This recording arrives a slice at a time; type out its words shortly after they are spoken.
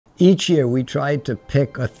Each year we tried to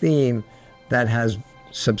pick a theme that has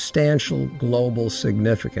substantial global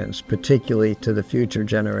significance, particularly to the future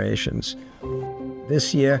generations.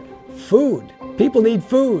 This year, food. People need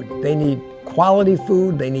food. They need quality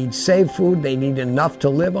food, they need safe food, they need enough to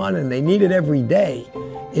live on, and they need it every day.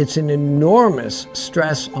 It's an enormous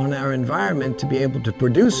stress on our environment to be able to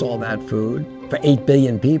produce all that food for 8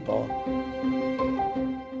 billion people.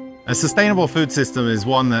 A sustainable food system is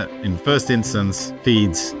one that, in first instance,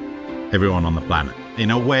 feeds everyone on the planet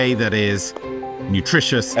in a way that is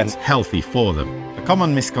nutritious and healthy for them. A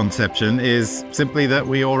common misconception is simply that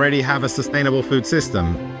we already have a sustainable food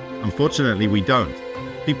system. Unfortunately, we don't.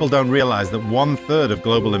 People don't realize that 1/3 of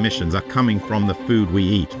global emissions are coming from the food we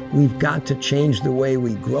eat. We've got to change the way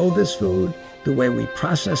we grow this food, the way we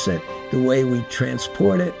process it, the way we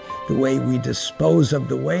transport it, the way we dispose of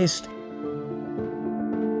the waste.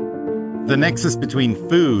 The nexus between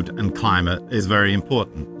food and climate is very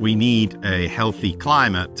important. We need a healthy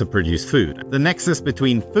climate to produce food. The nexus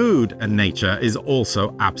between food and nature is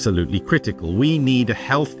also absolutely critical. We need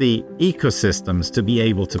healthy ecosystems to be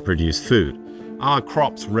able to produce food. Our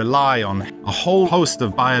crops rely on a whole host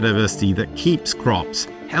of biodiversity that keeps crops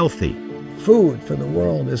healthy. Food for the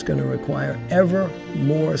world is going to require ever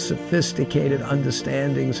more sophisticated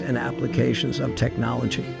understandings and applications of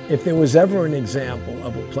technology. If there was ever an example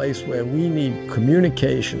of a place where we need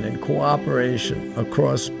communication and cooperation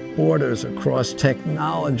across borders, across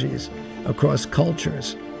technologies, across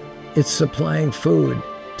cultures, it's supplying food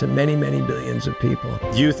to many, many billions of people.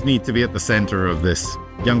 Youth need to be at the center of this.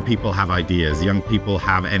 Young people have ideas, young people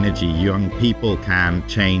have energy, young people can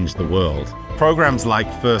change the world. Programs like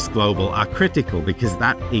First Global are critical because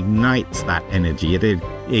that ignites that energy. It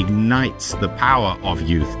ignites the power of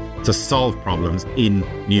youth to solve problems in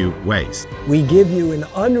new ways. We give you an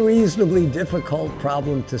unreasonably difficult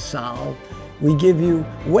problem to solve. We give you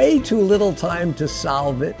way too little time to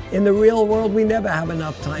solve it. In the real world, we never have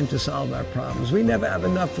enough time to solve our problems. We never have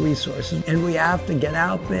enough resources, and we have to get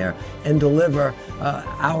out there and deliver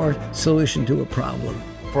our solution to a problem.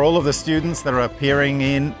 For all of the students that are appearing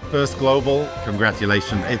in First Global,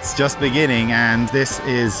 congratulations. It's just beginning, and this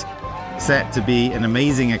is set to be an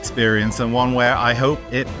amazing experience, and one where I hope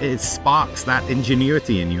it sparks that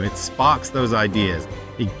ingenuity in you. It sparks those ideas.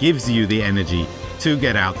 It gives you the energy to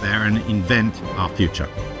get out there and invent our future.